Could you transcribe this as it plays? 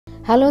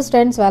Hello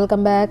students,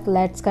 welcome back.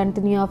 Let's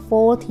continue our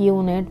fourth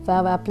unit,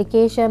 web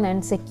application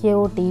and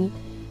security.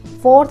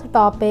 Fourth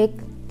topic,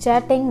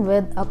 chatting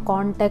with a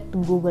contact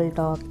Google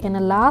Doc. In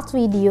a last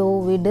video,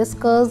 we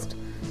discussed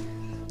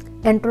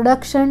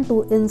introduction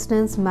to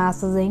instance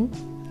messaging.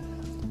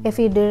 If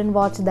you didn't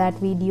watch that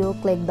video,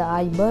 click the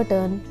I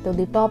button to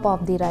the top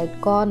of the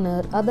right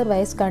corner.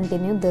 Otherwise,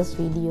 continue this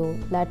video.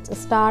 Let's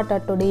start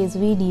today's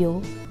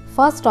video.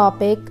 First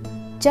topic,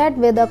 chat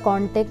with a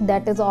contact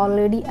that is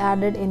already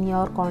added in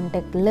your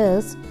contact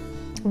list.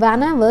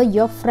 Whenever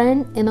your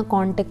friend in a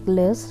contact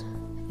list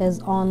is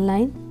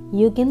online,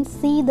 you can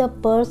see the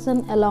person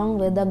along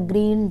with a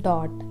green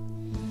dot.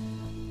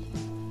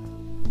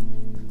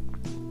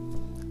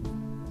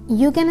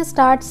 You can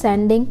start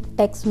sending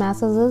text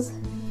messages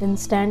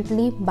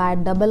instantly by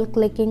double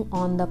clicking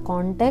on the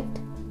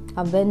contact.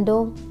 A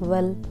window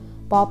will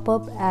pop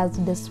up as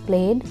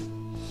displayed.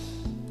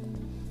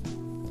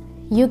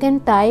 You can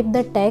type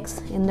the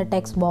text in the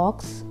text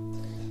box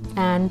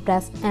and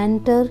press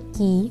enter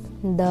key.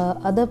 The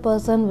other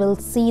person will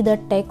see the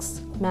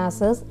text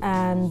message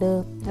and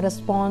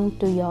respond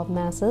to your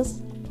message.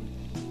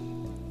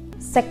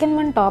 Second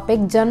one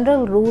topic,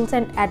 general rules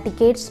and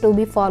etiquettes to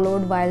be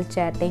followed while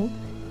chatting.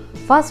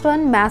 First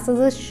one,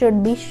 messages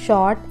should be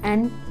short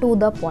and to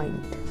the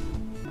point.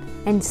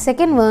 And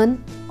second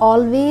one,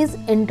 always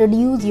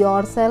introduce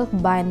yourself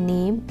by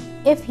name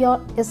if your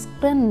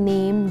screen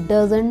name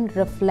doesn't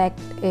reflect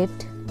it.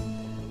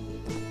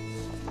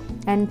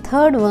 And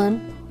third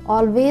one,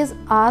 always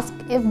ask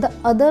if the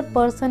other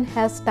person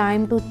has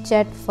time to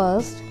chat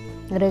first,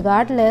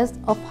 regardless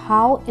of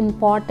how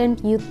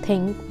important you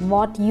think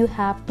what you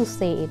have to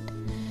say it.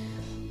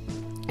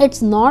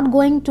 It's not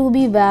going to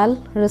be well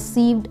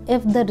received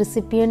if the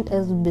recipient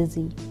is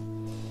busy.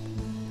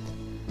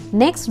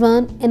 Next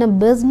one, in a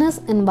business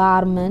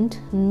environment,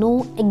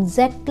 know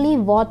exactly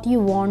what you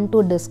want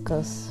to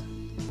discuss.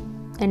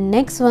 And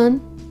next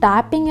one,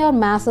 typing your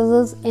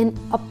messages in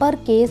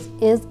uppercase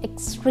is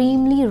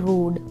extremely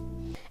rude.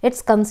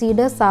 It's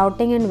considered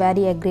shouting and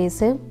very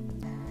aggressive.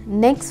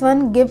 Next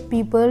one, give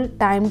people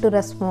time to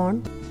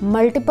respond.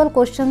 Multiple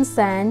questions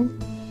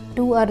sent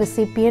to a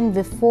recipient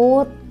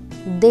before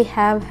they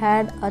have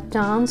had a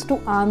chance to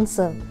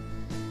answer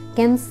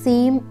can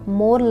seem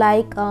more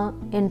like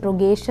an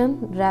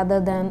interrogation rather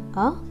than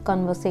a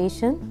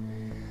conversation.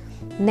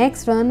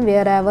 Next one,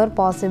 wherever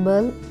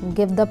possible,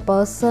 give the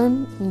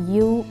person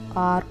you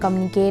are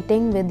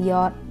communicating with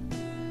your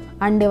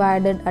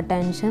undivided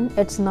attention.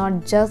 It's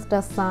not just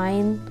a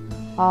sign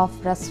of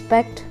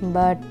respect,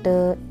 but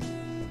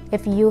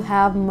if you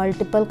have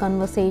multiple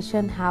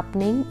conversation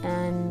happening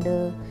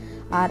and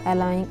are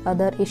allowing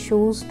other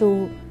issues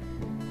to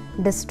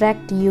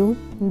distract you,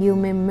 you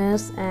may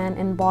miss an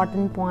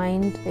important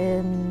point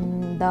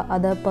in the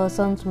other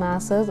person's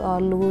message or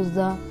lose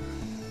the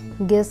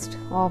gist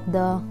of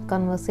the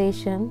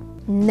conversation.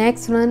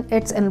 Next one,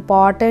 it's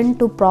important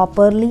to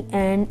properly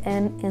end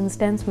an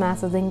instance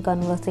messaging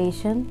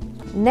conversation.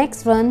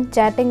 Next one,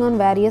 chatting on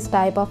various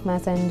type of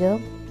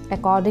messenger.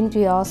 According to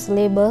your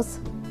syllabus,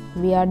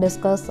 we are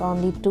discussed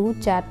only two,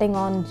 chatting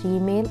on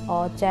Gmail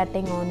or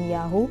chatting on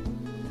Yahoo.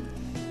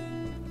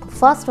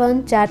 First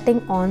one,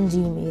 chatting on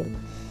Gmail.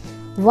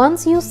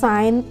 Once you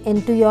sign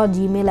into your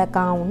Gmail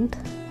account,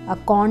 a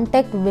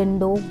contact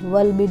window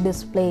will be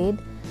displayed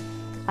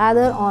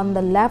either on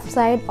the left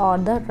side or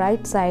the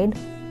right side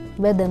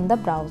within the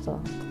browser.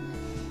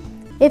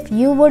 If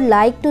you would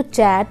like to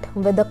chat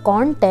with a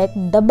contact,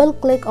 double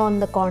click on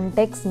the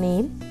contact's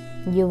name.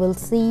 You will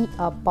see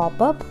a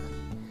pop-up.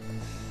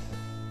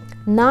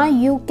 Now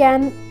you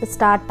can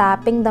start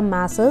tapping the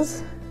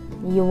message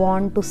you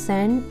want to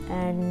send,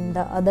 and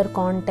the other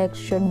contact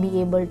should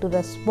be able to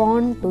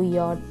respond to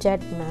your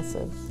chat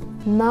message.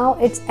 Now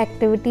it's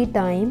activity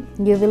time.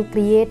 You will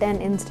create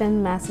an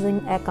instant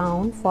messaging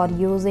account for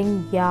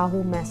using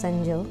Yahoo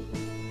Messenger.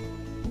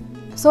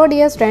 So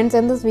dear friends,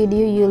 in this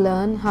video you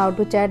learn how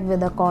to chat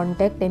with a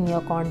contact in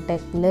your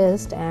contact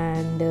list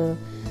and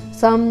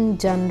some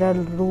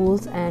general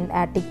rules and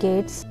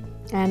etiquettes.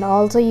 And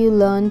also you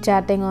learn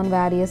chatting on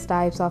various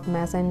types of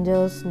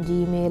messengers,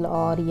 Gmail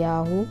or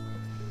Yahoo.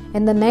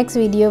 In the next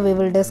video, we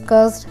will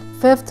discuss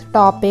fifth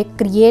topic,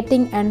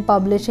 creating and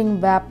publishing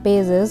web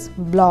pages,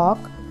 blog.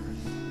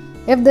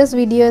 If this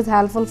video is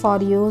helpful for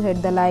you,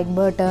 hit the like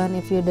button.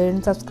 If you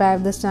didn't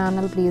subscribe this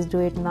channel, please do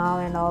it now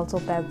and also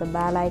press the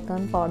bell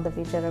icon for the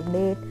future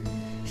update.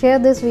 Share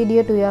this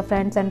video to your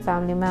friends and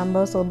family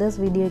members so this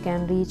video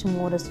can reach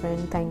more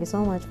students. Thank you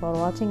so much for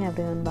watching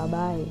everyone. Bye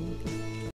bye.